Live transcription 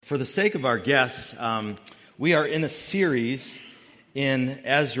For the sake of our guests, we are in a series in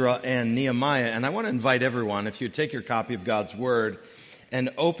Ezra and Nehemiah, and I want to invite everyone, if you would take your copy of God's Word and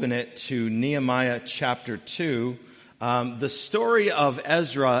open it to Nehemiah chapter 2. The story of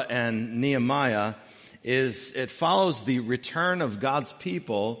Ezra and Nehemiah it follows the return of God's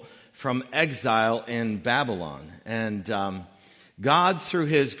people from exile in Babylon. And God, through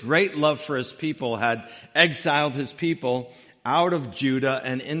His great love for His people, had exiled His people out of Judah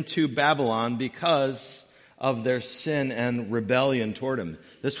and into Babylon because of their sin and rebellion toward Him.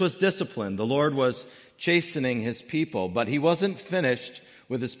 This was discipline. The Lord was chastening His people, but He wasn't finished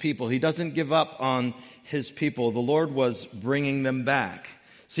with His people. He doesn't give up on His people. The Lord was bringing them back.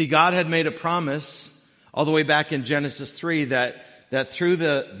 See, God had made a promise all the way back in Genesis 3 that through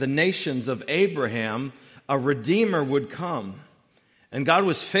the nations of Abraham, a Redeemer would come. And God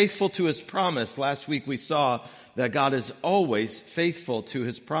was faithful to His promise. Last week we saw that God is always faithful to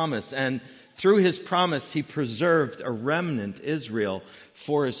His promise. And through His promise, He preserved a remnant, Israel,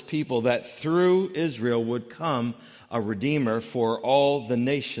 for His people, that through Israel would come a Redeemer for all the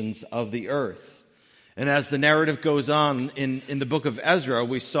nations of the earth. And as the narrative goes on in the book of Ezra,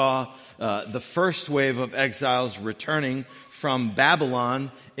 we saw the first wave of exiles returning from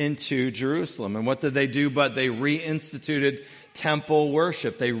Babylon into Jerusalem. And what did they do? But they reinstituted temple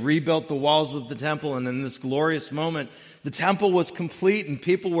worship. They rebuilt the walls of the temple, and in this glorious moment, the temple was complete, and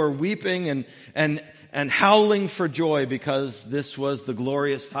people were weeping and howling for joy because this was the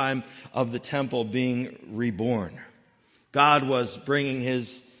glorious time of the temple being reborn. God was bringing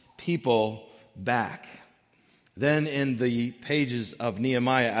His people back. Then in the pages of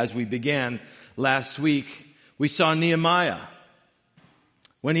Nehemiah, as we began last week, we saw Nehemiah.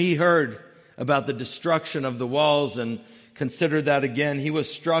 When he heard about the destruction of the walls and considered that again, he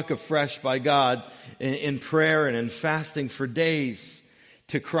was struck afresh by God in prayer and in fasting for days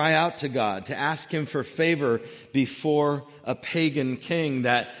to cry out to God, to ask Him for favor before a pagan king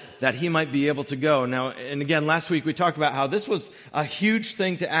that he might be able to go. Now, and again, last week we talked about how this was a huge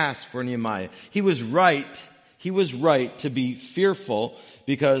thing to ask for Nehemiah. He was right. He was right to be fearful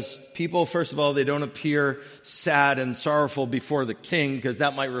because people, first of all, they don't appear sad and sorrowful before the king because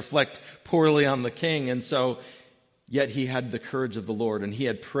that might reflect poorly on the king. And so, yet he had the courage of the Lord, and he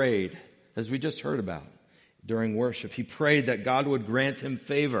had prayed, as we just heard about during worship. He prayed that God would grant him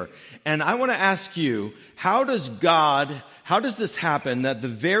favor. And I want to ask you, how does this happen that the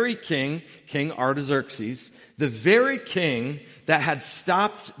very king, King Artaxerxes, the very king that had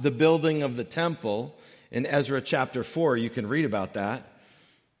stopped the building of the temple in Ezra chapter 4, you can read about that.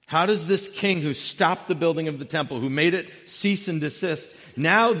 How does this king who stopped the building of the temple, who made it cease and desist,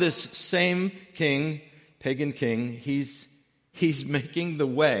 now this same king, pagan king, he's making the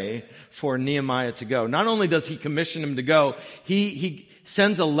way for Nehemiah to go. Not only does he commission him to go, he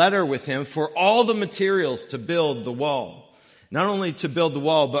sends a letter with him for all the materials to build the wall. Not only to build the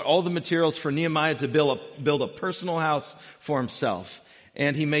wall, but all the materials for Nehemiah to build a personal house for himself.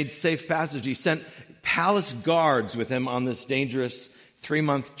 And he made safe passage. He sent palace guards with him on this dangerous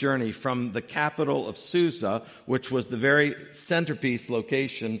 3-month journey from the capital of Susa, which was the very centerpiece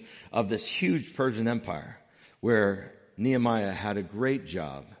location of this huge Persian empire, where Nehemiah had a great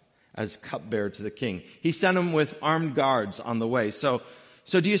job as cupbearer to the king. He sent him with armed guards on the way. So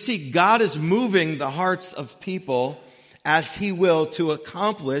do you see, God is moving the hearts of people as He will to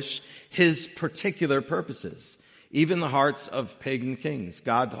accomplish His particular purposes. Even the hearts of pagan kings.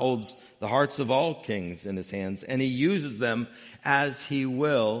 God holds the hearts of all kings in His hands, and He uses them as He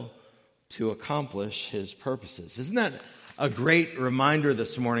will to accomplish His purposes. Isn't that a great reminder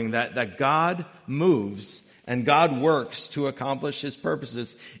this morning that God moves and God works to accomplish His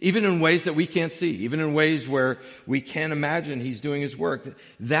purposes, even in ways that we can't see, even in ways where we can't imagine He's doing His work?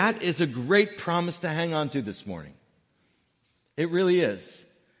 That is a great promise to hang on to this morning. It really is.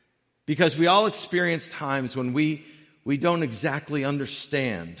 Because we all experience times when we don't exactly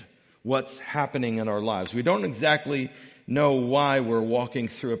understand what's happening in our lives. We don't exactly know why we're walking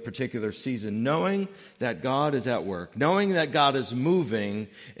through a particular season. Knowing that God is at work, knowing that God is moving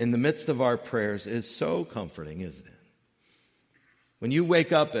in the midst of our prayers is so comforting, isn't it? When you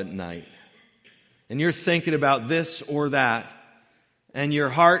wake up at night and you're thinking about this or that, and your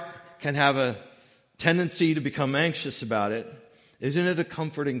heart can have a tendency to become anxious about it, isn't it a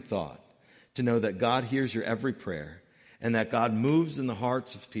comforting thought to know that God hears your every prayer and that God moves in the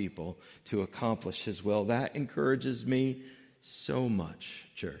hearts of people to accomplish His will? That encourages me so much,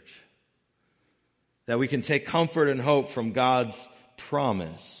 church. That we can take comfort and hope from God's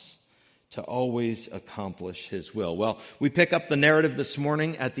promise to always accomplish his will. Well, we pick up the narrative this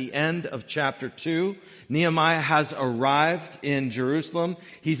morning at the end of chapter 2. Nehemiah has arrived in Jerusalem.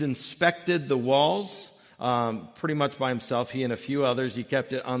 He's inspected the walls pretty much by himself. He and a few others. He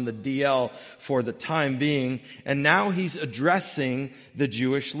kept it on the DL for the time being. And now he's addressing the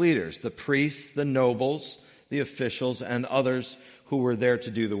Jewish leaders, the priests, the nobles, the officials, and others who were there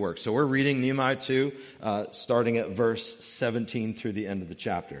to do the work. So we're reading Nehemiah 2, starting at verse 17 through the end of the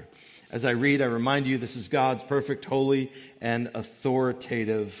chapter. As I read, I remind you this is God's perfect, holy, and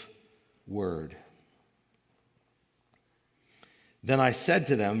authoritative word. Then I said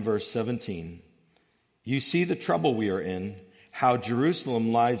to them, verse 17, "You see the trouble we are in, how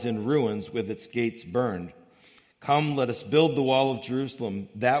Jerusalem lies in ruins with its gates burned. Come, let us build the wall of Jerusalem,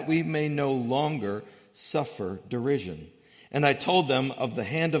 that we may no longer suffer derision." And I told them of the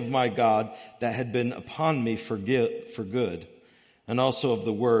hand of my God that had been upon me for good, and also of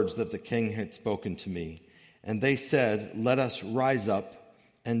the words that the king had spoken to me. And they said, "Let us rise up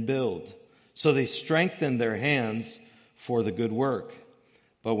and build." So they strengthened their hands for the good work.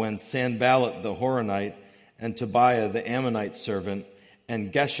 But when Sanballat the Horonite and Tobiah the Ammonite servant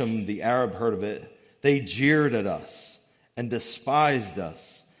and Geshem the Arab heard of it, they jeered at us and despised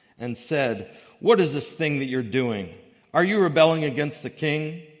us and said, "What is this thing that you're doing? Are you rebelling against the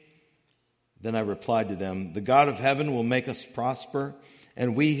king?" Then I replied to them, "The God of heaven will make us prosper,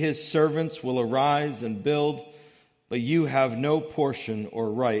 and we his servants will arise and build, but you have no portion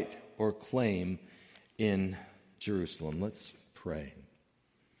or right or claim in Jerusalem." Let's pray.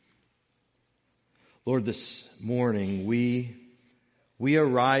 Lord, this morning we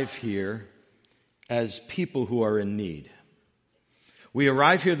arrive here as people who are in need. We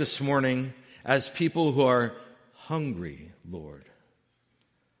arrive here this morning as people who are hungry, Lord.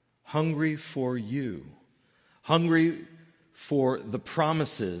 Hungry for you. Hungry for the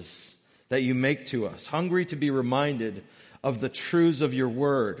promises that you make to us. Hungry to be reminded of the truths of your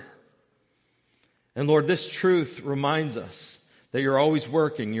word. And Lord, this truth reminds us that you're always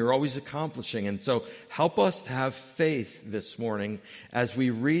working, you're always accomplishing. And so help us to have faith this morning as we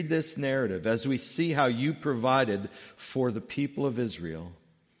read this narrative, as we see how you provided for the people of Israel.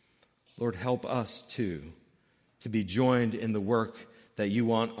 Lord, help us too to be joined in the work that you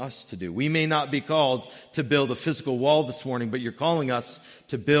want us to do. We may not be called to build a physical wall this morning, but you're calling us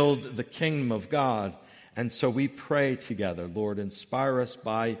to build the kingdom of God. And so we pray together, Lord, inspire us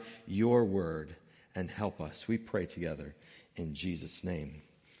by your word and help us. We pray together in Jesus' name.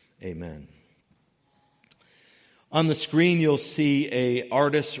 Amen. On the screen, you'll see an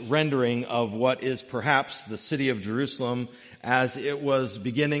artist's rendering of what is perhaps the city of Jerusalem as it was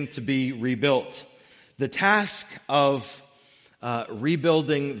beginning to be rebuilt. The task of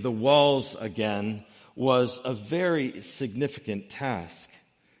rebuilding the walls again was a very significant task.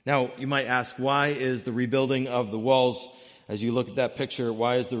 Now, you might ask, why is the rebuilding of the walls, as you look at that picture,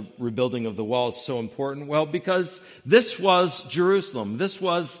 why is the rebuilding of the walls so important? Well, because this was Jerusalem. This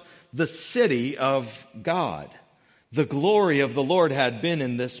was the city of God. The glory of the Lord had been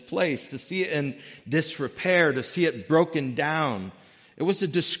in this place. To see it in disrepair, to see it broken down, it was a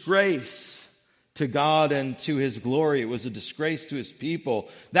disgrace to God and to his glory. It was a disgrace to his people.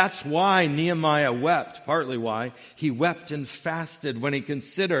 That's why Nehemiah wept, partly why. He wept and fasted when he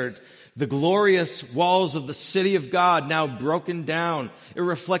considered the glorious walls of the city of God now broken down. It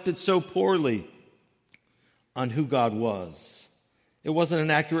reflected so poorly on who God was. It wasn't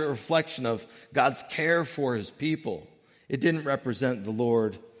an accurate reflection of God's care for his people. It didn't represent the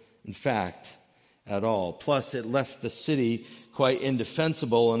Lord, in fact, at all. Plus, it left the city quite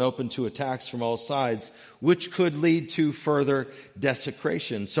indefensible and open to attacks from all sides, which could lead to further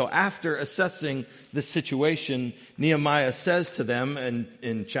desecration. So after assessing the situation, Nehemiah says to them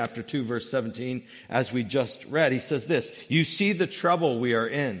in chapter 2, verse 17, as we just read, he says this, "You see the trouble we are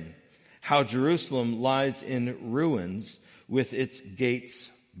in, how Jerusalem lies in ruins with its gates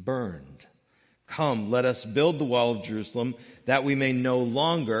burned. Come, let us build the wall of Jerusalem that we may no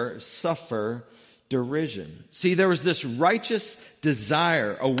longer suffer derision." See, there was this righteous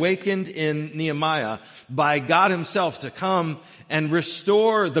desire awakened in Nehemiah by God himself to come and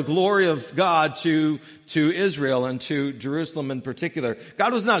restore the glory of God to Israel and to Jerusalem in particular.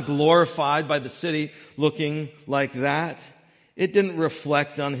 God was not glorified by the city looking like that. It didn't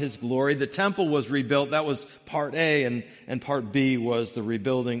reflect on his glory. The temple was rebuilt. That was part A, and part B was the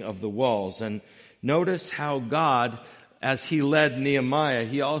rebuilding of the walls. And notice how God, as he led Nehemiah,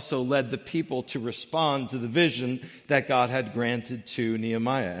 he also led the people to respond to the vision that God had granted to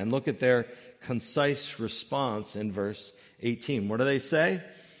Nehemiah. And look at their concise response in verse 18. What do they say?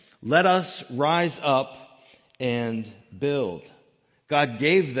 "Let us rise up and build." God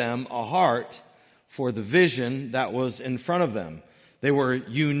gave them a heart for the vision that was in front of them. They were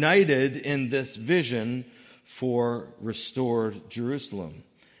united in this vision for restored Jerusalem.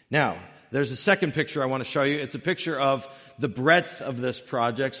 Now, there's a second picture I want to show you. It's a picture of the breadth of this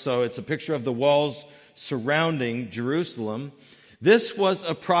project. So it's a picture of the walls surrounding Jerusalem. This was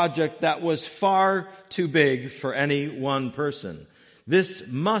a project that was far too big for any one person. This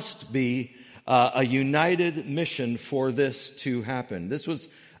must be a united mission for this to happen. This was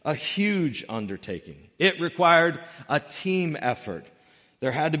a huge undertaking. It required a team effort.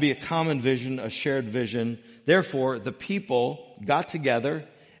 There had to be a common vision, a shared vision. Therefore, the people got together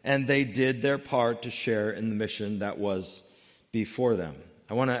and they did their part to share in the mission that was before them.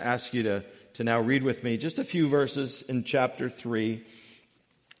 I want to ask you to now read with me just a few verses in chapter 3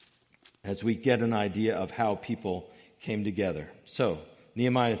 as we get an idea of how people came together. So,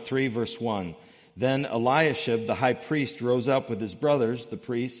 Nehemiah 3, verse 1. Then Eliashib, the high priest, rose up with his brothers, the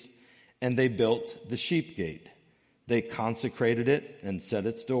priests, and they built the sheep gate. They consecrated it and set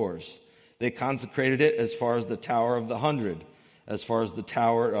its doors. They consecrated it as far as the Tower of the 100, as far as the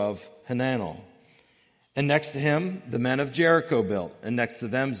Tower of Hananel. And next to him, the men of Jericho built. And next to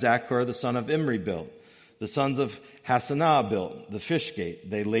them, Zachar, the son of Imri, built. The sons of Hassanah built the fish gate.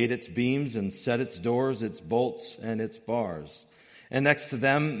 They laid its beams and set its doors, its bolts, and its bars. And next to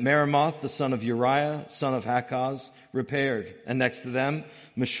them, Meremoth, the son of Uriah, son of Hakaz, repaired. And next to them,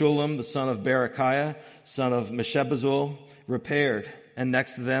 Meshullam, the son of Berechiah, son of Meshebazul, repaired. And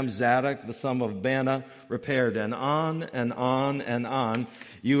next to them, Zadok, the son of Bana, repaired. And on and on and on.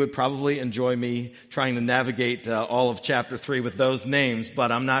 You would probably enjoy me trying to navigate all of chapter 3 with those names,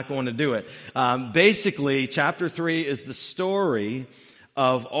 but I'm not going to do it. Basically, chapter 3 is the story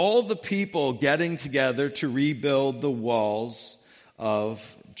of all the people getting together to rebuild the walls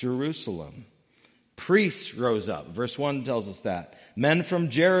of Jerusalem. Priests rose up. Verse 1 tells us that. Men from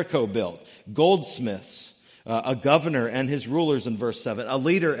Jericho built. Goldsmiths. A governor and his rulers in verse 7. A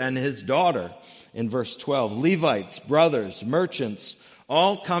leader and his daughter in verse 12. Levites, brothers, merchants,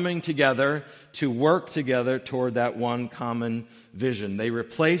 all coming together to work together toward that one common vision. They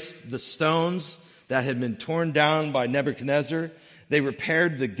replaced the stones that had been torn down by Nebuchadnezzar. They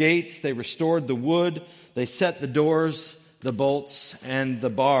repaired the gates. They restored the wood. They set the doors, the bolts, and the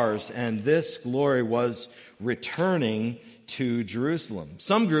bars. And this glory was returning to Jerusalem.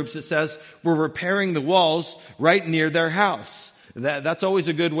 Some groups, it says, were repairing the walls right near their house. That's always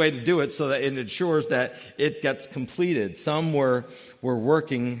a good way to do it so that it ensures that it gets completed. Some were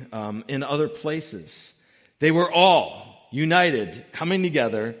working in other places. They were all united, coming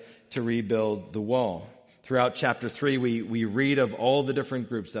together to rebuild the wall. Throughout chapter 3, we read of all the different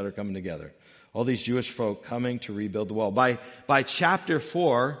groups that are coming together. All these Jewish folk coming to rebuild the wall. By chapter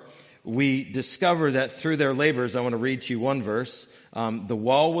 4, we discover that through their labors, I want to read to you one verse, the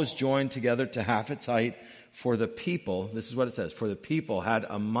wall was joined together to half its height, for the people, this is what it says, for the people had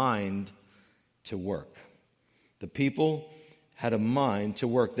a mind to work. The people had a mind to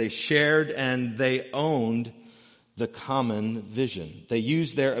work. They shared and they owned the common vision. They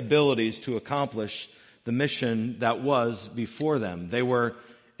used their abilities to accomplish the mission that was before them. They were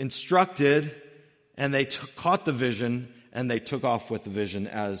instructed and they caught the vision and they took off with the vision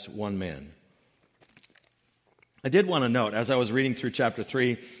as one man. I did want to note, as I was reading through chapter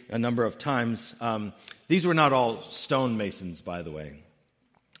 3 a number of times, these were not all stonemasons, by the way.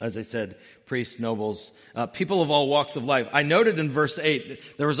 As I said, priests, nobles, people of all walks of life. I noted in verse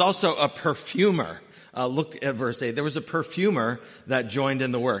 8, there was also a perfumer. Look at verse 8. There was a perfumer that joined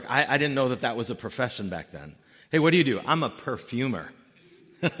in the work. I didn't know that was a profession back then. Hey, what do? I'm a perfumer.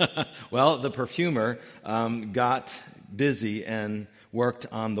 Well, the perfumer got busy and worked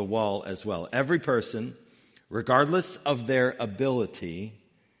on the wall as well. Every person, regardless of their ability,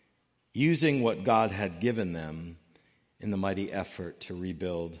 using what God had given them in the mighty effort to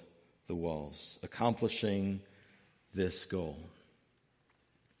rebuild the walls, accomplishing this goal.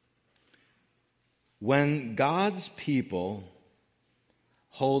 When God's people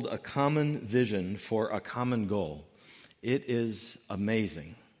hold a common vision for a common goal, it is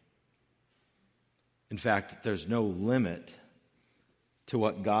amazing. In fact, there's no limit to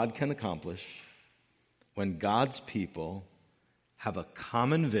what God can accomplish when God's people have a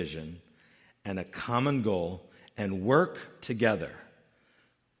common vision and a common goal and work together.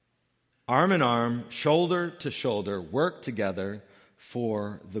 Arm in arm, shoulder to shoulder, work together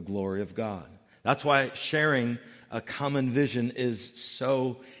for the glory of God. That's why sharing a common vision is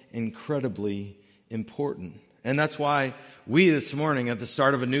so incredibly important. And that's why we this morning, at the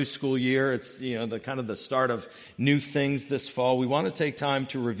start of a new school year, it's, the start of new things this fall. We want to take time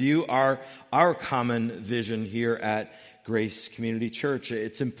to review our common vision here at Grace Community Church.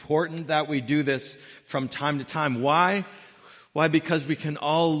 It's important that we do this from time to time. Why? Why? Because we can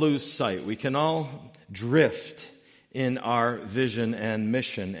all lose sight. We can all drift in our vision and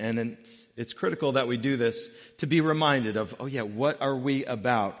mission. And it's critical that we do this to be reminded of, what are we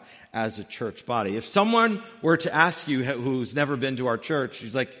about as a church body? If someone were to ask you who's never been to our church,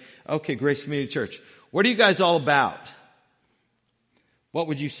 he's like, okay, Grace Community Church, what are you guys all about? What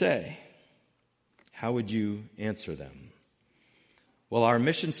would you say? How would you answer them? Well, our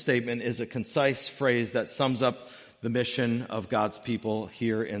mission statement is a concise phrase that sums up the mission of God's people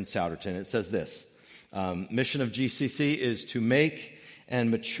here in Souderton. It says this: mission of GCC is to make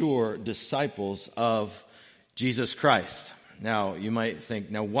and mature disciples of Jesus Christ. Now, you might think,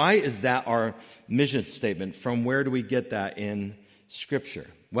 why is that our mission statement? From where do we get that in Scripture?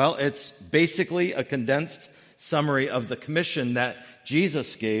 Well, it's basically a condensed summary of the commission that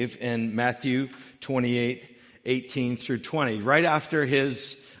Jesus gave in Matthew 28:18 through 20. Right after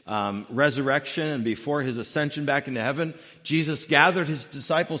his resurrection and before his ascension back into heaven, Jesus gathered his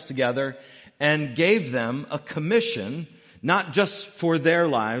disciples together and gave them a commission, not just for their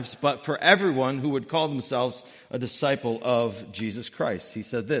lives, but for everyone who would call themselves a disciple of Jesus Christ. He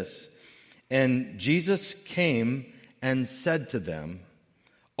said this: "And Jesus came and said to them,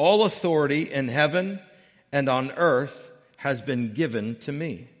 'All authority in heaven and on earth has been given to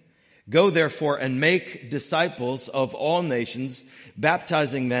me. Go therefore and make disciples of all nations,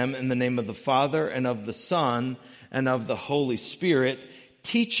 baptizing them in the name of the Father and of the Son and of the Holy Spirit,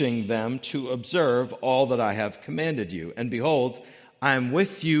 teaching them to observe all that I have commanded you. And behold, I am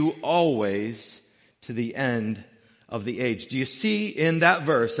with you always to the end of the age.'" Do you see in that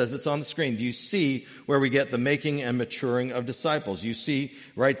verse, as it's on the screen, do you see where we get the making and maturing of disciples? You see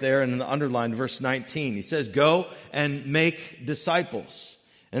right there in the underlined verse 19. He says, "Go and make disciples."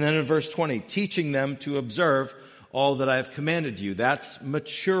 And then in verse 20, "teaching them to observe all that I have commanded you." That's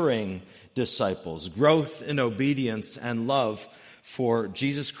maturing disciples, growth in obedience and love for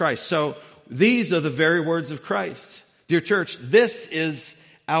Jesus Christ. So these are the very words of Christ. Dear church, this is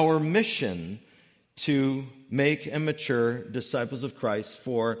our mission, to make and mature disciples of Christ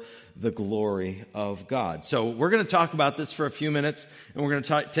for the glory of God. So we're going to talk about this for a few minutes, and we're going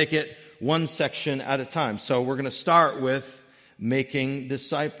to take it one section at a time. So we're going to start with making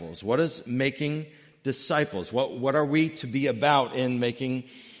disciples. What is making disciples? What are we to be about in making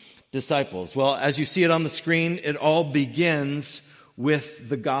disciples? Well, as you see it on the screen, it all begins with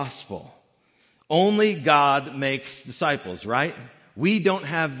the gospel. Only God makes disciples, right? We don't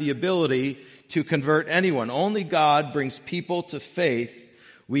have the ability to convert anyone. Only God brings people to faith.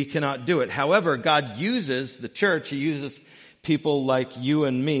 We cannot do it. However, God uses the church. He uses people like you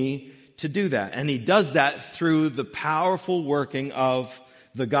and me to do that. And he does that through the powerful working of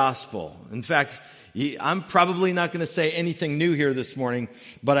the gospel. In fact, I'm probably not going to say anything new here this morning,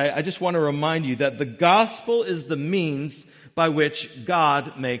 but I just want to remind you that the gospel is the means by which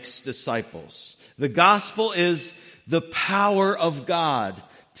God makes disciples. The gospel is the power of God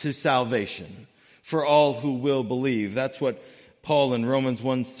to salvation for all who will believe. That's what Paul in Romans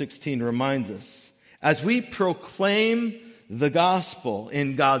 1:16 reminds us. As we proclaim the gospel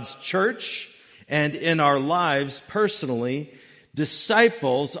in God's church and in our lives personally,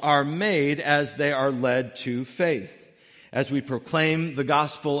 disciples are made as they are led to faith. As we proclaim the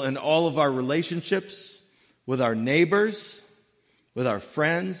gospel in all of our relationships with our neighbors, with our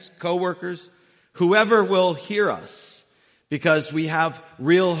friends, coworkers, whoever will hear us, because we have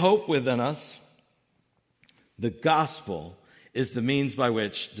real hope within us, the gospel is the means by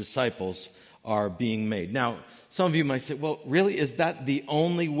which disciples are being made. Now, some of you might say, well, really, is that the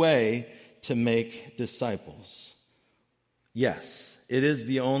only way to make disciples? Yes, it is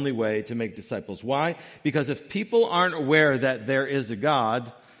the only way to make disciples. Why? Because if people aren't aware that there is a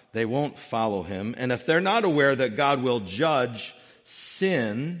God, they won't follow him. And if they're not aware that God will judge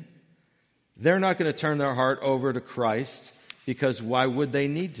sin, they're not going to turn their heart over to Christ, because why would they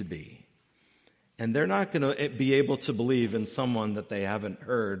need to be? And they're not going to be able to believe in someone that they haven't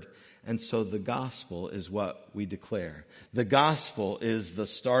heard. And so the gospel is what we declare. The gospel is the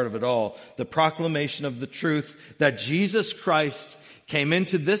start of it all. The proclamation of the truth that Jesus Christ came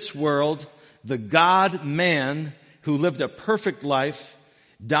into this world, the God-man who lived a perfect life,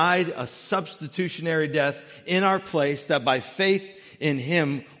 died a substitutionary death in our place, that by faith in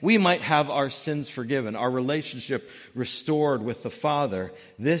him we might have our sins forgiven, our relationship restored with the Father.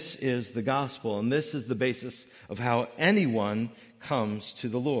 This is the gospel, and this is the basis of how anyone comes to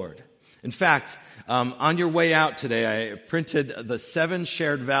the Lord. In fact, on your way out today, I printed the 7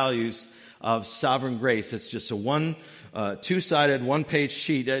 shared values of sovereign grace. It's just a two-sided, one-page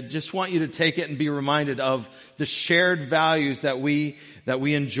sheet. I just want you to take it and be reminded of the shared values that we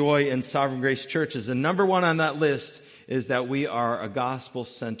enjoy in Sovereign Grace churches. And number 1 on that list is that we are a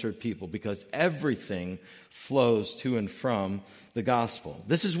gospel-centered people, because everything flows to and from the gospel.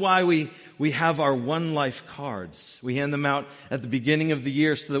 This is why we have our One Life cards. We hand them out at the beginning of the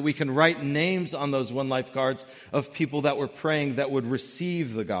year so that we can write names on those One Life cards of people that we're praying that would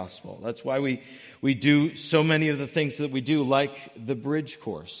receive the gospel. That's why we do so many of the things that we do, like the Bridge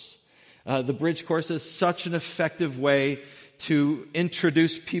Course. The Bridge Course is such an effective way to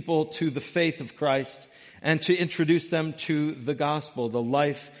introduce people to the faith of Christ and to introduce them to the gospel, the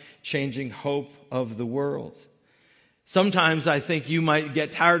life-changing hope of the world. Sometimes I think you might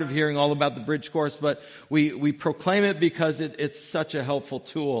get tired of hearing all about the Bridge Course, but we proclaim it because it's such a helpful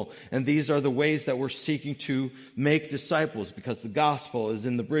tool. And these are the ways that we're seeking to make disciples, because the gospel is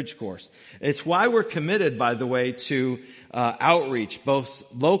in the Bridge Course. It's why we're committed, by the way, to outreach, both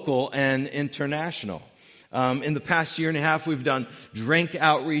local and international. In the past year and a half, we've done drink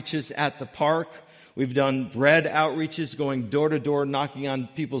outreaches at the park. We've done bread outreaches, going door to door, knocking on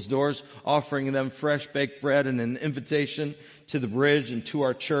people's doors, offering them fresh baked bread and an invitation to the bridge and to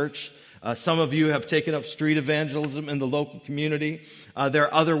our church. Some of you have taken up street evangelism in the local community. There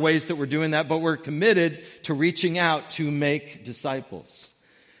are other ways that we're doing that, but we're committed to reaching out to make disciples.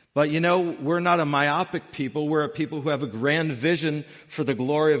 But we're not a myopic people. We're a people who have a grand vision for the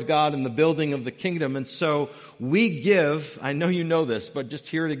glory of God and the building of the kingdom. And so we give, I know you know this, but just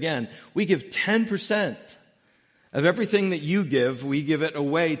hear it again. We give 10% of everything that you give. We give it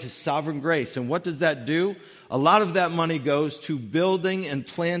away to Sovereign Grace. And what does that do? A lot of that money goes to building and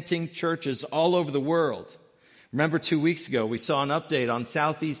planting churches all over the world. Remember 2 weeks ago, we saw an update on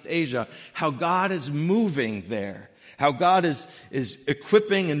Southeast Asia, how God is moving there. How God is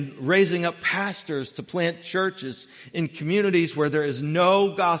equipping and raising up pastors to plant churches in communities where there is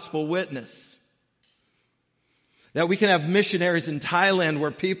no gospel witness. That we can have missionaries in Thailand where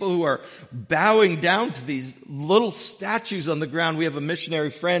people who are bowing down to these little statues on the ground. We have a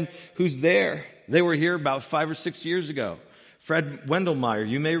missionary friend who's there. They were here about 5 or 6 years ago. Fred Wendelmeyer,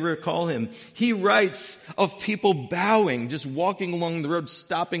 you may recall him. He writes of people bowing, just walking along the road,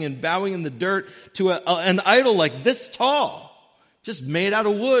 stopping and bowing in the dirt to an idol like this tall, just made out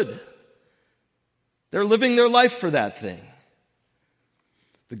of wood. They're living their life for that thing.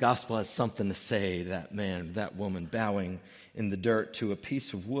 The gospel has something to say, that man, that woman bowing in the dirt to a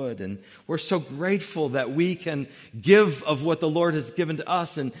piece of wood. And we're so grateful that we can give of what the Lord has given to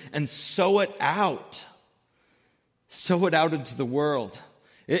us and sow it out. Sow it out into the world.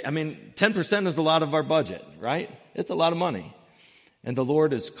 10% is a lot of our budget, right? It's a lot of money. And the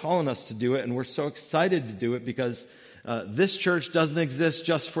Lord is calling us to do it, and we're so excited to do it because this church doesn't exist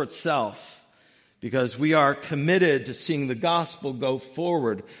just for itself, because we are committed to seeing the gospel go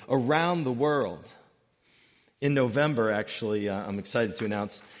forward around the world. In November, actually, I'm excited to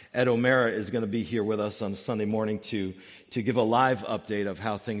announce Ed O'Mara is going to be here with us on Sunday morning to give a live update of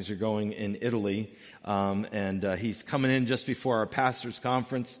how things are going in Italy. And he's coming in just before our pastors'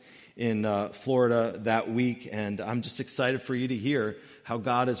 conference in Florida that week. And I'm just excited for you to hear how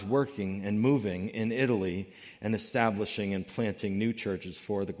God is working and moving in Italy and establishing and planting new churches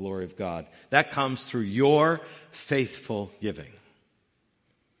for the glory of God. That comes through your faithful giving.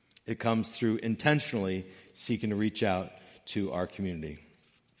 It comes through intentionally seeking to reach out to our community.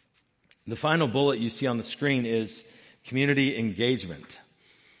 The final bullet you see on the screen is community engagement.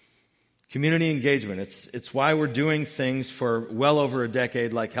 Community engagement. It's why we're doing things for well over a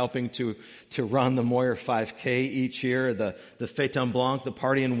decade, like helping to run the Moyer 5K each year. The Fête Blanc, the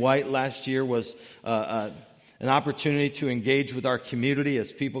Party in White last year was an opportunity to engage with our community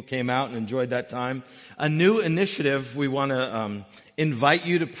as people came out and enjoyed that time. A new initiative we want to invite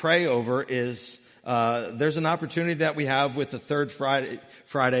you to pray over is there's an opportunity that we have with the third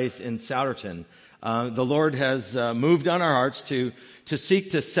Fridays in Souderton. The Lord has moved on our hearts to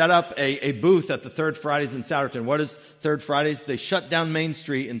seek to set up a booth at the Third Fridays in Souderton. What is Third Fridays? They shut down Main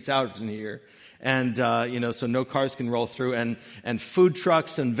Street in Souderton here. And, so no cars can roll through, and food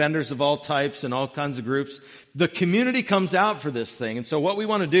trucks and vendors of all types and all kinds of groups. The community comes out for this thing. And so what we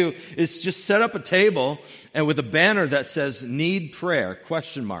want to do is just set up a table and with a banner that says, "Need prayer?" ?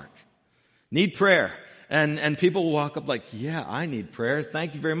 Need prayer. And people will walk up like, "Yeah, I need prayer.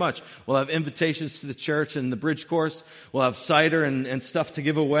 Thank you very much." We'll have invitations to the church and the Bridge Course. We'll have cider and stuff to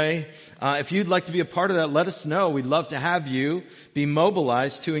give away. If you'd like to be a part of that, let us know. We'd love to have you be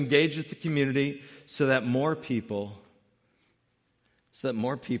mobilized to engage with the community so that more people so that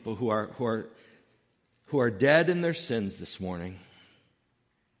more people who are dead in their sins this morning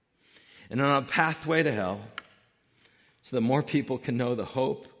and on a pathway to hell, so that more people can know the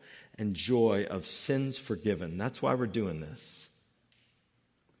hope and joy of sins forgiven. That's why we're doing this.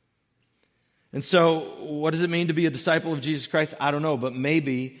 And so, what does it mean to be a disciple of Jesus Christ? I don't know, but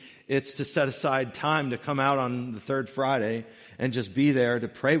maybe it's to set aside time to come out on the third Friday and just be there to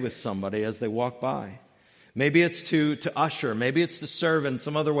pray with somebody as they walk by. Maybe it's to usher. Maybe it's to serve in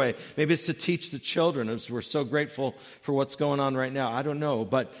some other way. Maybe it's to teach the children, as we're so grateful for what's going on right now. I don't know.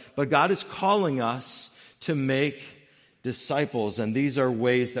 But God is calling us to make disciples, and these are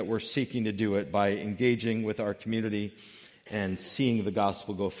ways that we're seeking to do it by engaging with our community and seeing the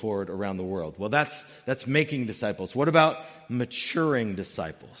gospel go forward around the world. Well, that's making disciples. What about maturing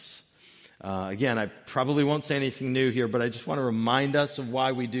disciples? Again, I probably won't say anything new here, but I just want to remind us of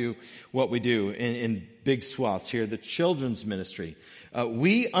why we do what we do in big swaths here. The children's ministry.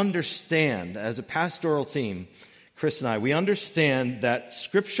 We understand, as a pastoral team, Chris and I, we understand that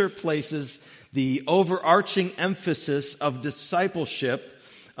Scripture places the overarching emphasis of discipleship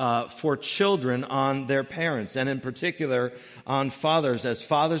for children on their parents, and in particular on fathers, as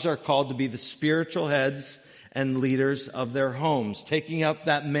fathers are called to be the spiritual heads and leaders of their homes, taking up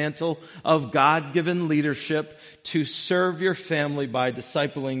that mantle of God-given leadership to serve your family by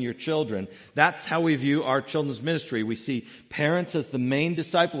discipling your children. That's how we view our children's ministry. We see parents as the main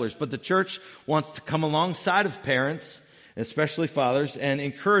disciplers, but the church wants to come alongside of parents, especially fathers, and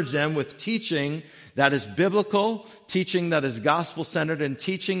encourage them with teaching that is biblical, teaching that is gospel-centered, and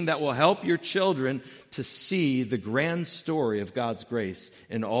teaching that will help your children to see the grand story of God's grace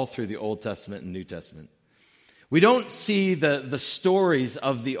in all through the Old Testament and New Testament. We don't see the stories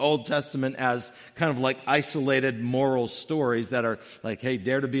of the Old Testament as kind of like isolated moral stories that are like, hey,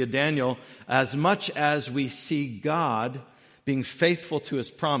 dare to be a Daniel, as much as we see God being faithful to his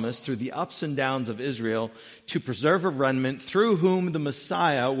promise through the ups and downs of Israel to preserve a remnant through whom the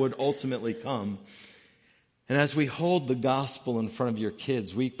Messiah would ultimately come. And as we hold the gospel in front of your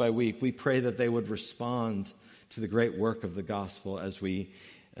kids week by week, we pray that they would respond to the great work of the gospel as we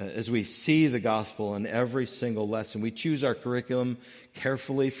see the gospel in every single lesson. We choose our curriculum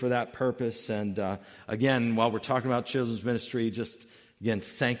carefully for that purpose. And again, while we're talking about children's ministry, just again,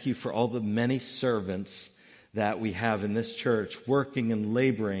 thank you for all the many servants that we have in this church working and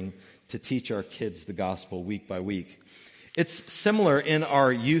laboring to teach our kids the gospel week by week. It's similar in our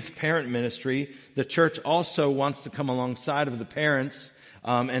youth parent ministry. The church also wants to come alongside of the parents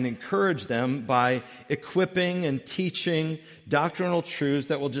and encourage them by equipping and teaching doctrinal truths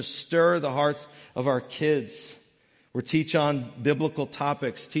that will just stir the hearts of our kids. We'll teach on biblical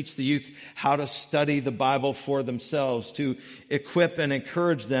topics, teach the youth how to study the Bible for themselves, to equip and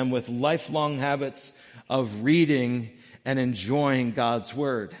encourage them with lifelong habits of reading and enjoying God's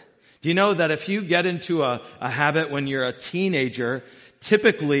Word. Do you know that if you get into a habit when you're a teenager,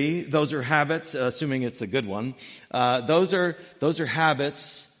 typically those are habits, assuming it's a good one, those are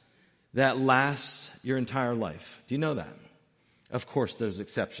habits that last your entire life. Do you know that? Of course, there's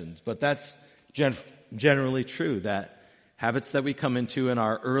exceptions, but that's generally true, that habits that we come into in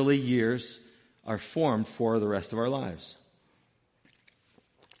our early years are formed for the rest of our lives.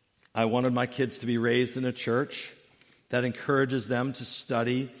 I wanted my kids to be raised in a church that encourages them to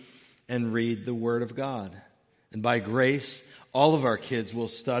study and read the Word of God. And by grace, all of our kids will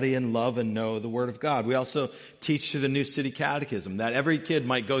study and love and know the Word of God. We also teach through the New City Catechism, that every kid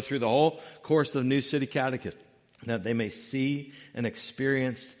might go through the whole course of the New City Catechism, that they may see and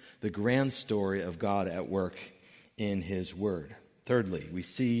experience the grand story of God at work in His Word. Thirdly, we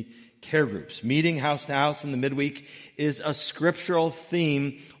see care groups. Meeting house to house in the midweek is a scriptural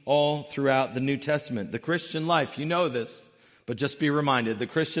theme all throughout the New Testament. The Christian life, you know this, but just be reminded, the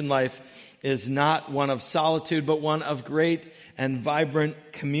Christian life is not one of solitude, but one of great and vibrant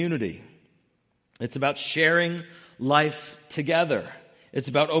community. It's about sharing life together. It's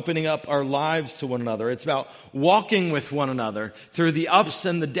about opening up our lives to one another. It's about walking with one another through the ups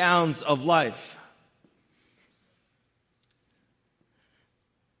and the downs of life.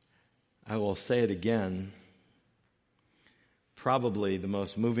 I will say it again. Probably the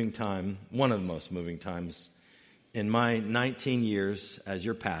most moving time, one of the most moving times in my 19 years as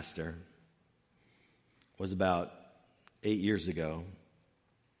your pastor was about 8 years ago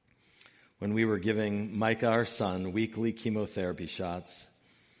when we were giving Micah, our son, weekly chemotherapy shots,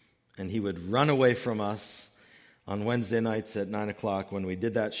 and he would run away from us on Wednesday nights at 9 o'clock when we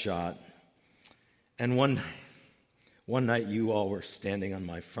did that shot. And one night you all were standing on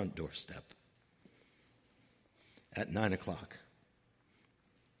my front doorstep at 9 o'clock.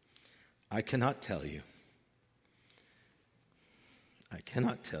 I cannot tell you. I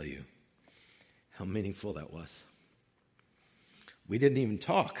cannot tell you how meaningful that was. We didn't even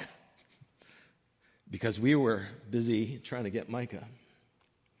talk because we were busy trying to get Micah.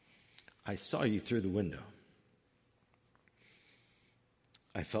 I saw you through the window.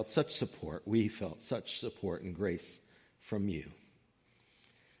 I felt such support. We felt such support and grace from you.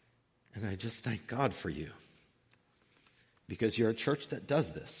 And I just thank God for you, because you're a church that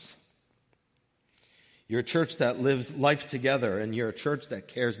does this. You're a church that lives life together, and you're a church that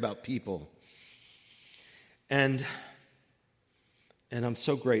cares about people. And I'm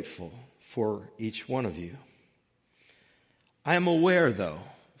so grateful for each one of you. I am aware, though,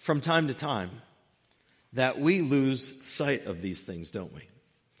 from time to time, that we lose sight of these things, don't we?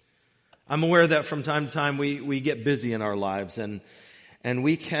 I'm aware that from time to time we get busy in our lives, and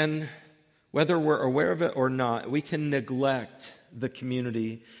we can, whether we're aware of it or not, we can neglect the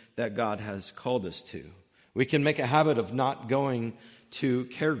community that God has called us to. We can make a habit of not going to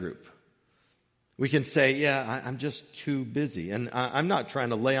care group. We can say, yeah, I'm just too busy. And I'm not trying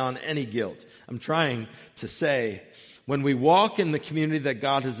to lay on any guilt. I'm trying to say, when we walk in the community that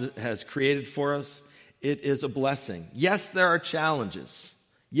God has created for us, it is a blessing. Yes, there are challenges.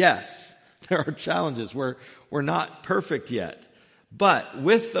 Yes, there are challenges. We're not perfect yet. But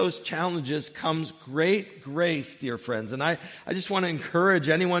with those challenges comes great grace, dear friends. And I just want to encourage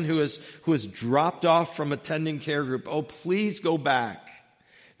anyone who has dropped off from attending care group, please go back.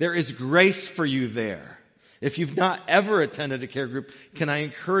 There is grace for you there. If you've not ever attended a care group, can I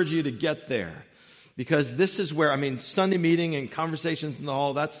encourage you to get there? Because this is where, Sunday meeting and conversations in the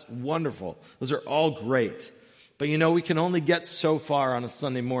hall, that's wonderful. Those are all great. But we can only get so far on a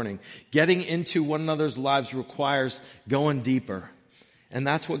Sunday morning. Getting into one another's lives requires going deeper. And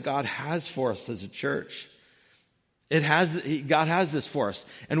that's what God has for us as a church. God has this for us.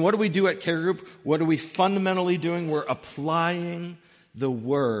 And what do we do at care group? What are we fundamentally doing? We're applying the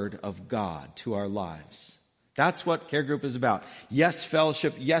Word of God to our lives. That's what care group is about. Yes,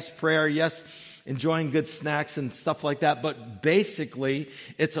 fellowship. Yes, prayer. Yes, enjoying good snacks and stuff like that. But basically,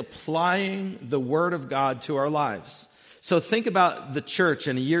 it's applying the Word of God to our lives. So think about the church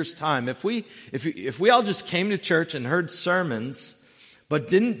in a year's time. If we all just came to church and heard sermons, but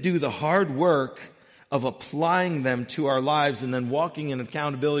didn't do the hard work of applying them to our lives and then walking in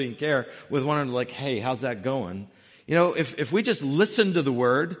accountability and care with one another, like, hey, how's that going? If we just listened to the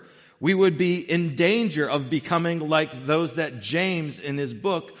Word, we would be in danger of becoming like those that James in his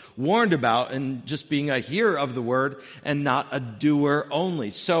book warned about, and just being a hearer of the Word and not a doer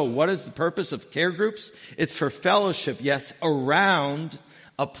only. So what is the purpose of care groups? It's for fellowship, yes, around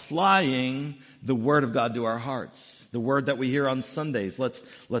applying the Word of God to our hearts. The Word that we hear on Sundays.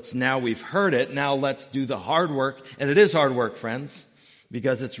 Let's now we've heard it. Now let's do the hard work. And it is hard work, friends,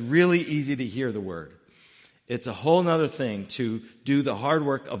 because it's really easy to hear the Word. It's a whole nother thing to do the hard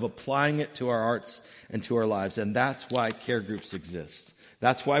work of applying it to our hearts and to our lives. And that's why care groups exist.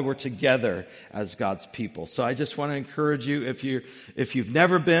 That's why we're together as God's people. So I just want to encourage you, if you've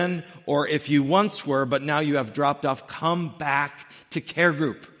never been, or if you once were, but now you have dropped off, come back to care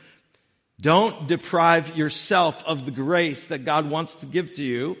group. Don't deprive yourself of the grace that God wants to give to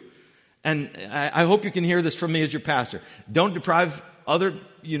you. And I hope you can hear this from me as your pastor. Don't deprive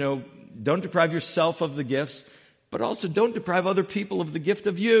yourself of the gifts, but also don't deprive other people of the gift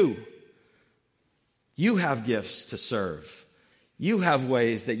of you. You have gifts to serve. You have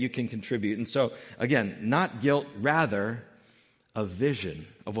ways that you can contribute. And so, again, not guilt, rather a vision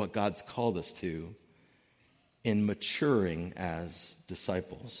of what God's called us to in maturing as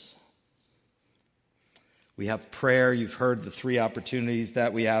disciples. We have prayer. You've heard the 3 opportunities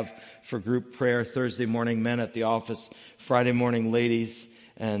that we have for group prayer. Thursday morning, men at the office. Friday morning, ladies.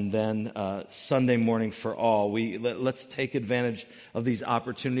 And then Sunday morning for all. Let's take advantage of these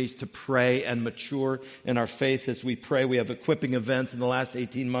opportunities to pray and mature in our faith as we pray. We have equipping events in the last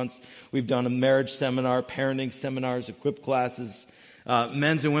 18 months. We've done a marriage seminar, parenting seminars, equip classes,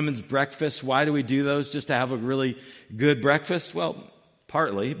 men's and women's breakfast. Why do we do those? Just to have a really good breakfast? Well,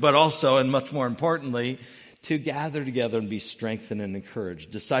 partly, but also, and much more importantly, to gather together and be strengthened and encouraged.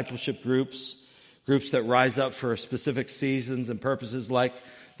 Discipleship groups that rise up for specific seasons and purposes, like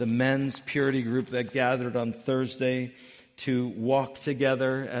the men's purity group that gathered on Thursday to walk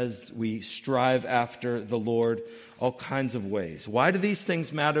together as we strive after the Lord, all kinds of ways. Why do these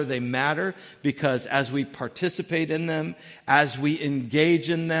things matter? They matter because as we participate in them, as we engage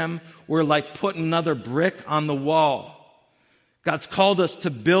in them, we're like putting another brick on the wall. God's called us to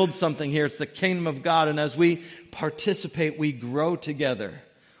build something here. It's the kingdom of God. And as we participate, we grow together.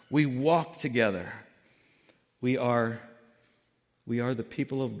 We walk together. We are the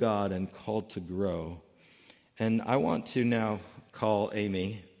people of God and called to grow. And I want to now call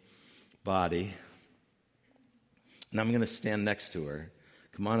Amy Body, and I'm going to stand next to her.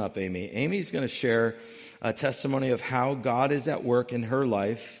 Come on up, Amy. Amy's going to share a testimony of how God is at work in her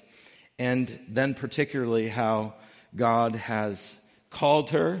life, and then particularly how God has called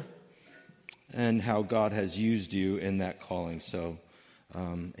her and how God has used you in that calling. So,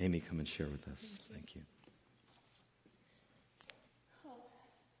 Amy, come and share with us. Thank you.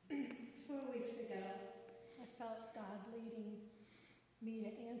 4 weeks ago, I felt God leading me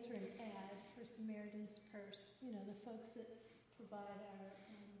to answer an ad for Samaritan's Purse. You know, the folks that provide our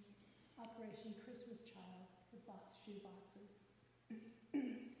Operation Christmas Child for shoe boxes.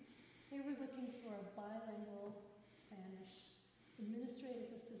 They were looking for a bilingual Spanish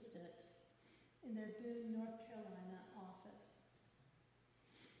administrative assistant in their Boone, North Carolina office.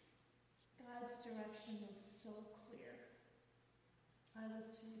 God's direction was so clear. I was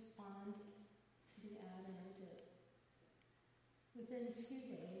to respond to the ad, and I did. Within 2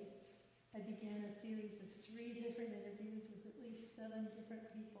 days, I began a series of 3 different interviews with at least 7 different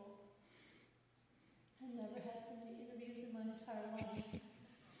people. I never had so many interviews in my entire life.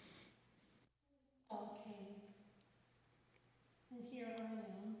 All came. And here I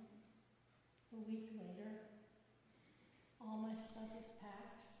am, a week later. All my stuff is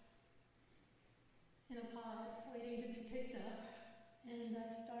packed in a pod waiting to be picked up, and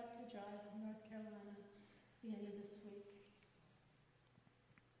I start to drive to North Carolina at the end of this week.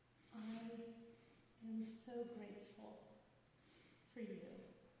 I am so grateful for you,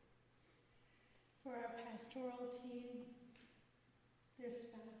 for our pastoral team, their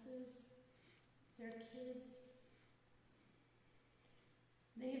spouses, their kids.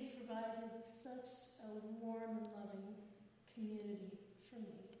 They've provided such a warm and loving community for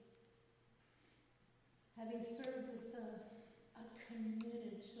me. Having served with a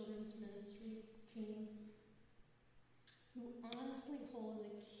committed children's ministry team who honestly hold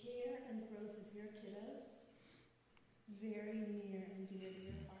the care and growth of your kiddos very near and dear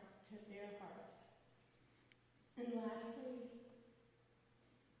to their hearts. And lastly,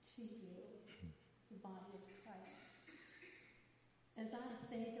 to you, the body of Christ. As I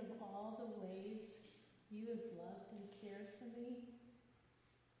think of all the ways you have loved and cared for me,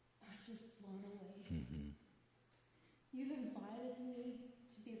 I'm just blown away. Mm-hmm. You've invited me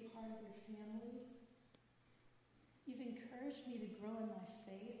to be a part of your families. You've encouraged me to grow in my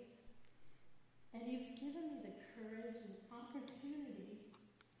faith. And you've given me the courage and opportunities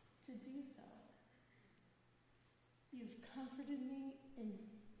to do so. You've comforted me in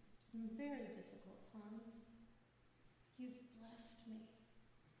some very difficult times. You've blessed me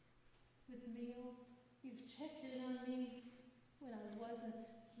with meals. You've checked in on me when I wasn't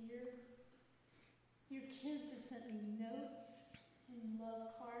here. Your kids have sent me notes and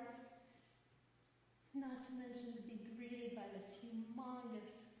love cards, not to mention to be greeted by this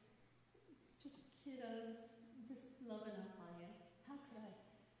humongous, just kiddos, just loving up on you. How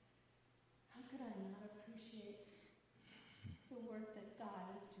could I not appreciate the work that God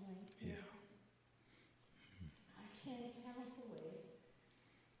is doing here? Yeah. I can't count the ways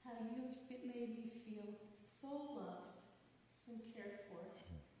how you've made me feel so loved and cared for.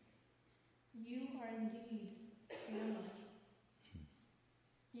 You are indeed family.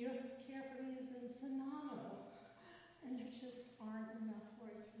 Your care for me has been phenomenal, and there just aren't enough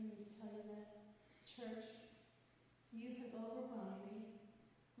words for me to tell you that. Church, you have overwhelmed me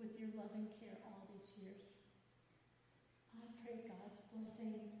with your loving care all these years. I pray God's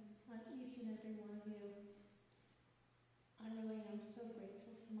blessing on each and every one of you. I really am so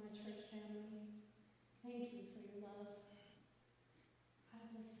grateful for my church family. Thank you for your love. I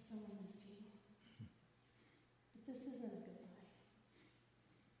will so miss you. But this isn't a goodbye.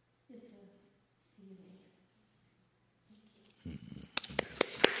 It's a see you later.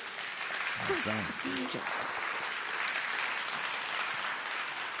 Thank you.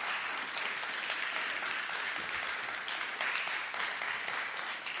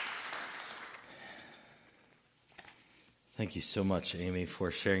 Thank you so much, Amy, for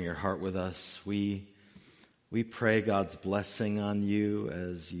sharing your heart with us. We pray God's blessing on you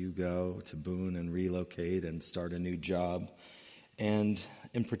as you go to Boone and relocate and start a new job. And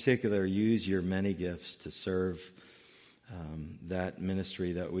in particular, use your many gifts to serve that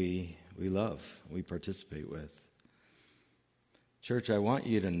ministry that we love, we participate with. Church, I want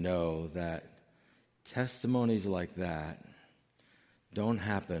you to know that testimonies like that don't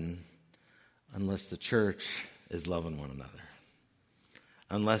happen unless the church is loving one another.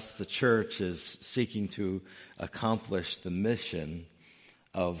 Unless the church is seeking to accomplish the mission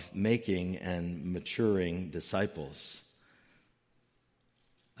of making and maturing disciples.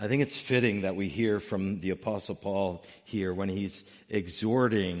 I think it's fitting that we hear from the Apostle Paul here when he's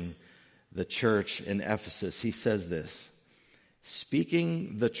exhorting the church in Ephesus. He says this,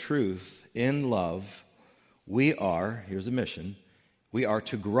 speaking the truth in love, here's a mission, we are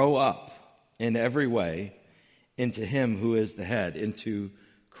to grow up in every way into him who is the head, into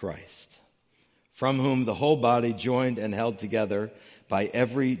Christ, from whom the whole body, joined and held together by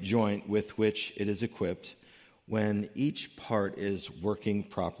every joint with which it is equipped, when each part is working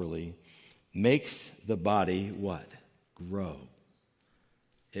properly, makes the body what? Grow.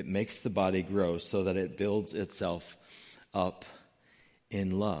 It makes the body grow so that it builds itself up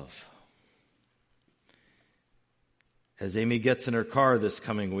in love. As Amy gets in her car this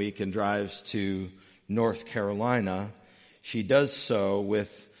coming week and drives to North Carolina, she does so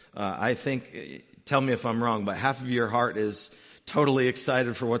with, I think, tell me if I'm wrong, but half of your heart is totally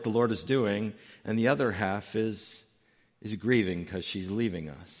excited for what the Lord is doing, and the other half is grieving because she's leaving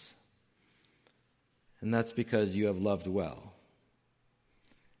us. And that's because you have loved well.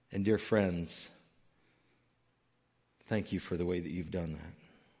 And dear friends, thank you for the way that you've done that.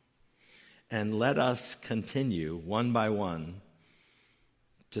 And let us continue one by one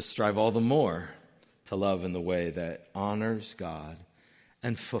to strive all the more to love in the way that honors God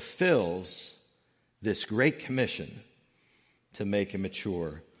and fulfills this great commission to make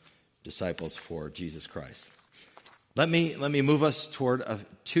mature disciples for Jesus Christ. Let me move us toward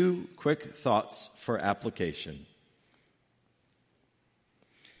two quick thoughts for application.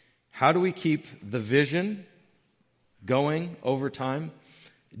 How do we keep the vision going over time?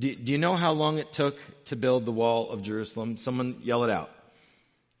 Do you know how long it took to build the wall of Jerusalem? Someone yell it out,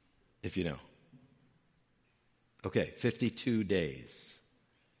 if you know. Okay, 52 days.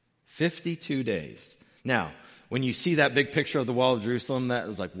 52 days. Now, when you see that big picture of the wall of Jerusalem, that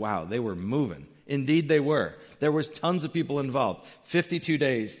was like, wow, they were moving. Indeed, they were. There was tons of people involved. 52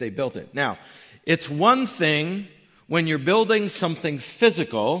 days, they built it. Now, it's one thing when you're building something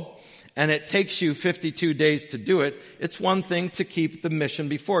physical and it takes you 52 days to do it. It's one thing to keep the mission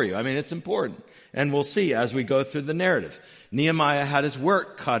before you. I mean, it's important. And we'll see as we go through the narrative. Nehemiah had his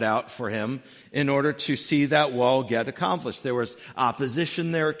work cut out for him in order to see that wall get accomplished. There was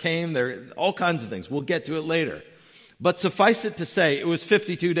opposition there all kinds of things. We'll get to it later. But suffice it to say, it was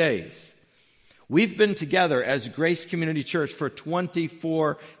 52 days. We've been together as Grace Community Church for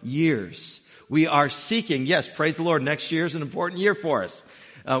 24 years. We are seeking, yes, praise the Lord, next year is an important year for us.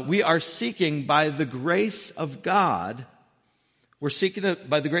 We are seeking by the grace of God,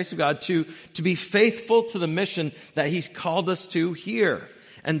 by the grace of God to be faithful to the mission that He's called us to here.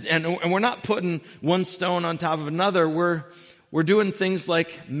 And we're not putting one stone on top of another. We're doing things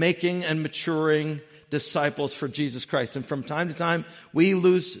like making and maturing disciples for Jesus Christ. And from time to time, we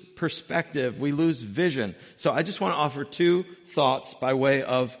lose perspective. We lose vision. So I just want to offer two thoughts by way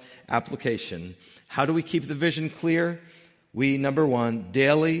of application. How do we keep the vision clear? We, number one,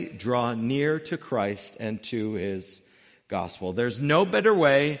 daily draw near to Christ and to His gospel. There's no better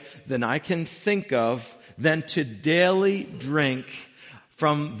way than I can think of than to daily drink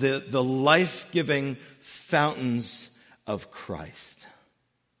from the life-giving fountains of Christ.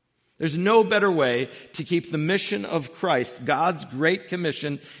 There's no better way to keep the mission of Christ, God's great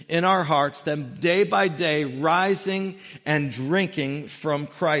commission, in our hearts than day by day rising and drinking from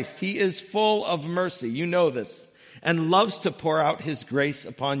Christ. He is full of mercy. You know this. And loves to pour out His grace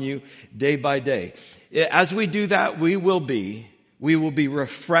upon you day by day. As we do that, we will be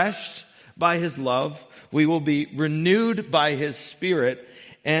refreshed by His love. We will be renewed by His Spirit,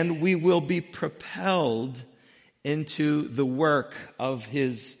 and we will be propelled into the work of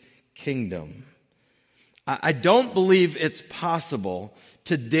His kingdom. I don't believe it's possible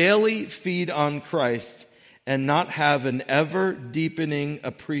to daily feed on Christ and not have an ever deepening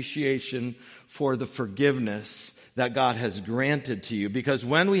appreciation for the forgiveness that God has granted to you. Because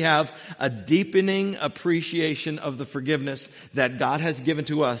when we have a deepening appreciation of the forgiveness that God has given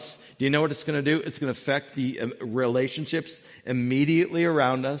to us, do you know what it's going to do? It's going to affect the relationships immediately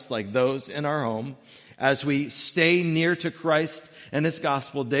around us, like those in our home. As we stay near to Christ and His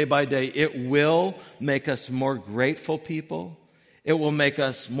gospel day by day, it will make us more grateful people. It will make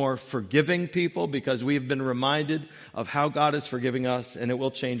us more forgiving people because we've been reminded of how God is forgiving us, and it will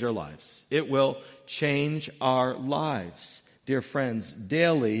change our lives. It will change our lives, dear friends,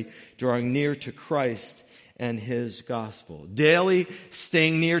 daily drawing near to Christ and His gospel. Daily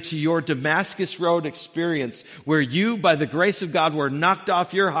staying near to your Damascus Road experience where you, by the grace of God, were knocked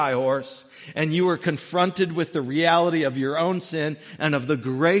off your high horse and you were confronted with the reality of your own sin and of the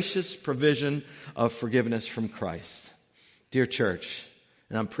gracious provision of forgiveness from Christ. Dear church,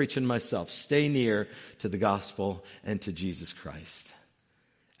 and I'm preaching myself, stay near to the gospel and to Jesus Christ.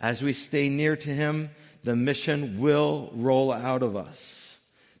 As we stay near to him, the mission will roll out of us.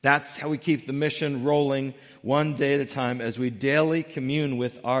 That's how we keep the mission rolling one day at a time as we daily commune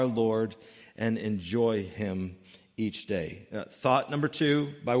with our Lord and enjoy him each day. Thought number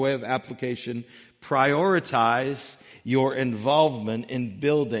 2, by way of application, prioritize your involvement in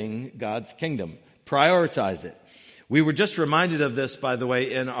building God's kingdom. Prioritize it. We were just reminded of this, by the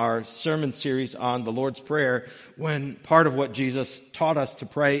way, in our sermon series on the Lord's Prayer, when part of what Jesus taught us to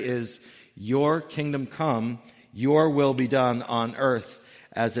pray is, your kingdom come, your will be done on earth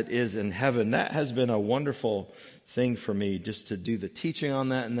as it is in heaven. That has been a wonderful thing for me, just to do the teaching on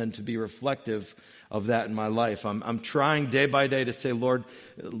that and then to be reflective of that in my life. I'm trying day by day to say, Lord,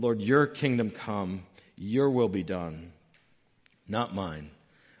 your kingdom come, your will be done, not mine.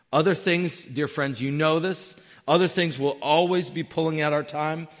 Other things, dear friends, you know this, other things will always be pulling out our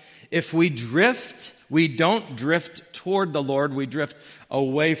time. If we drift, we don't drift toward the Lord, we drift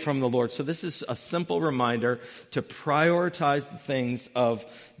away from the Lord. So this is a simple reminder to prioritize the things of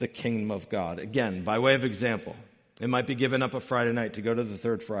the kingdom of God. Again, by way of example, it might be giving up a Friday night to go to the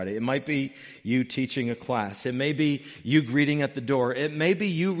third Friday. It might be you teaching a class. It may be you greeting at the door. It may be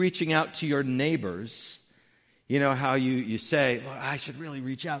you reaching out to your neighbors. You know how you say, well, I should really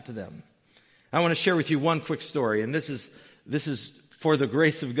reach out to them. I want to share with you one quick story, and this is for the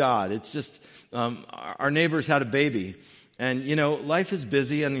grace of God. It's just our neighbors had a baby, and life is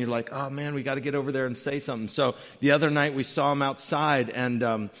busy, and you're like, oh man, we got to get over there and say something. So the other night we saw them outside, and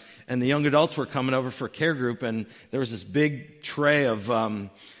the young adults were coming over for care group, and there was this big tray of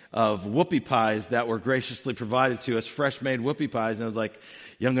whoopie pies that were graciously provided to us, fresh made whoopie pies, and I was like,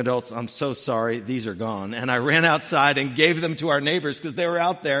 young adults, I'm so sorry, these are gone. And I ran outside and gave them to our neighbors because they were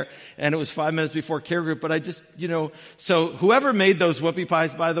out there, and it was 5 minutes before care group. But I just, so whoever made those whoopie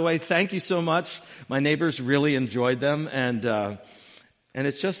pies, by the way, thank you so much. My neighbors really enjoyed them, and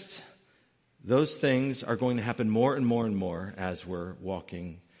it's just, those things are going to happen more and more and more as we're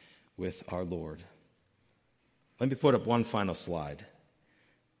walking with our Lord. Let me put up one final slide.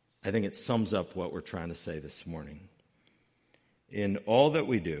 I think it sums up what we're trying to say this morning. In all that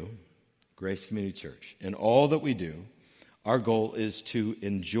we do, Grace Community Church, in all that we do, our goal is to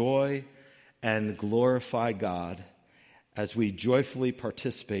enjoy and glorify God as we joyfully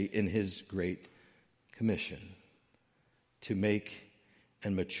participate in his great commission to make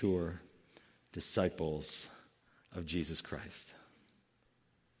and mature disciples of Jesus Christ.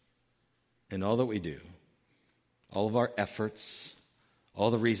 In all that we do, all of our efforts, all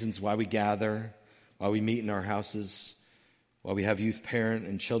the reasons why we gather, why we meet in our houses, while we have youth parent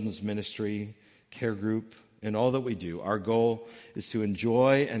and children's ministry, care group, and all that we do, our goal is to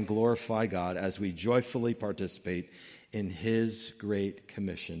enjoy and glorify God as we joyfully participate in his great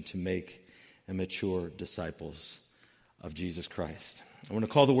commission to make and mature disciples of Jesus Christ. I want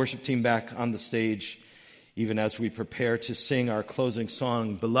to call the worship team back on the stage even as we prepare to sing our closing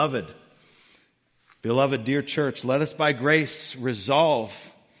song, Beloved. Beloved, dear church, let us by grace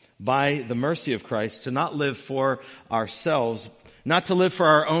resolve by the mercy of Christ to not live for ourselves, not to live for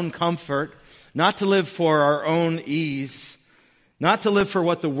our own comfort, not to live for our own ease, not to live for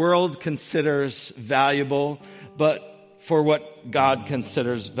what the world considers valuable, but for what God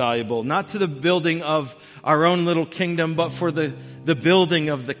considers valuable. Not to the building of our own little kingdom, but for the building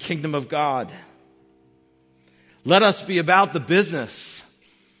of the kingdom of God. Let us be about the business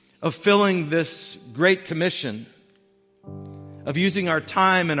of filling this great commission, of using our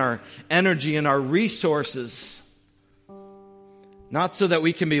time and our energy and our resources, not so that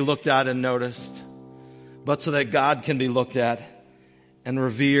we can be looked at and noticed, but so that God can be looked at and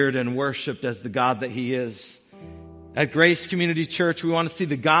revered and worshiped as the God that he is. At Grace Community Church, we want to see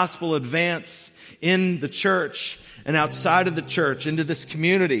the gospel advance in the church and outside of the church, into this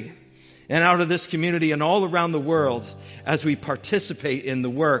community and out of this community and all around the world as we participate in the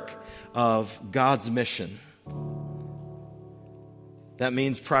work of God's mission. That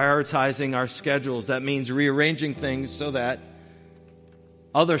means prioritizing our schedules. That means rearranging things so that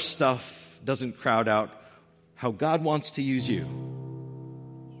other stuff doesn't crowd out how God wants to use you.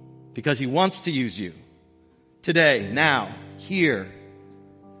 Because he wants to use you today, now, here,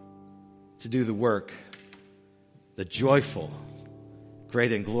 to do the work, the joyful,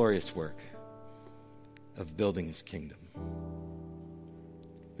 great and glorious work of building his kingdom.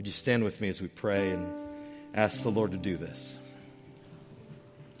 Would you stand with me as we pray and ask the Lord to do this?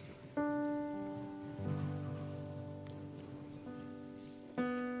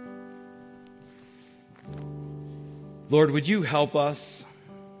 Lord, would you help us?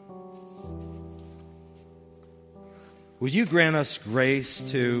 Would you grant us grace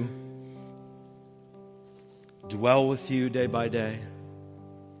to dwell with you day by day?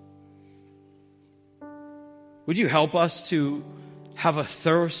 Would you help us to have a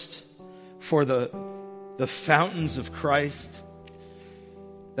thirst for the fountains of Christ,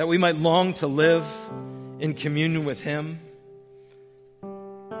 that we might long to live in communion with Him?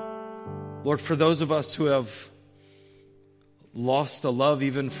 Lord, for those of us who have lost the love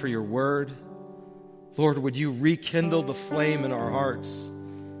even for your word, Lord, would you rekindle the flame in our hearts,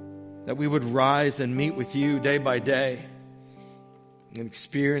 that we would rise and meet with you day by day and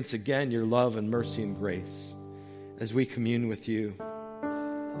experience again your love and mercy and grace as we commune with you.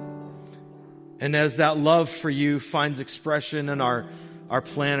 And as that love for you finds expression in our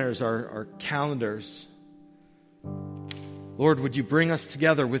planners, our calendars, Lord, would you bring us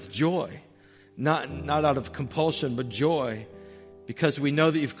together with joy, not out of compulsion, but joy, because we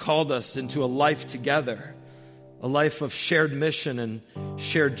know that you've called us into a life together, a life of shared mission and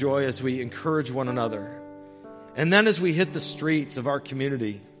shared joy as we encourage one another. And then as we hit the streets of our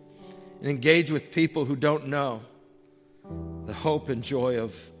community and engage with people who don't know the hope and joy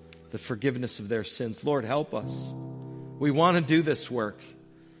of the forgiveness of their sins, Lord, help us. We want to do this work,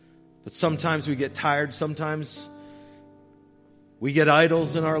 but sometimes we get tired. Sometimes we get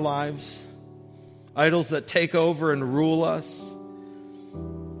idols in our lives, idols that take over and rule us.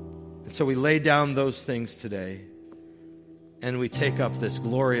 And so we lay down those things today, and we take up this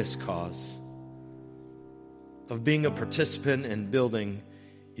glorious cause of being a participant in building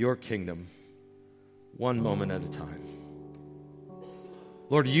your kingdom one moment at a time.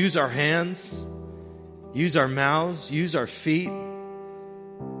 Lord, use our hands, use our mouths, use our feet,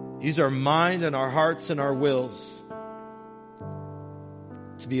 use our mind and our hearts and our wills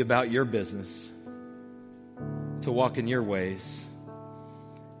to be about your business, to walk in your ways,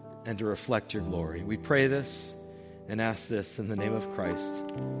 and to reflect your glory. We pray this and ask this in the name of Christ,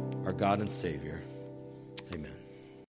 our God and Savior. Amen.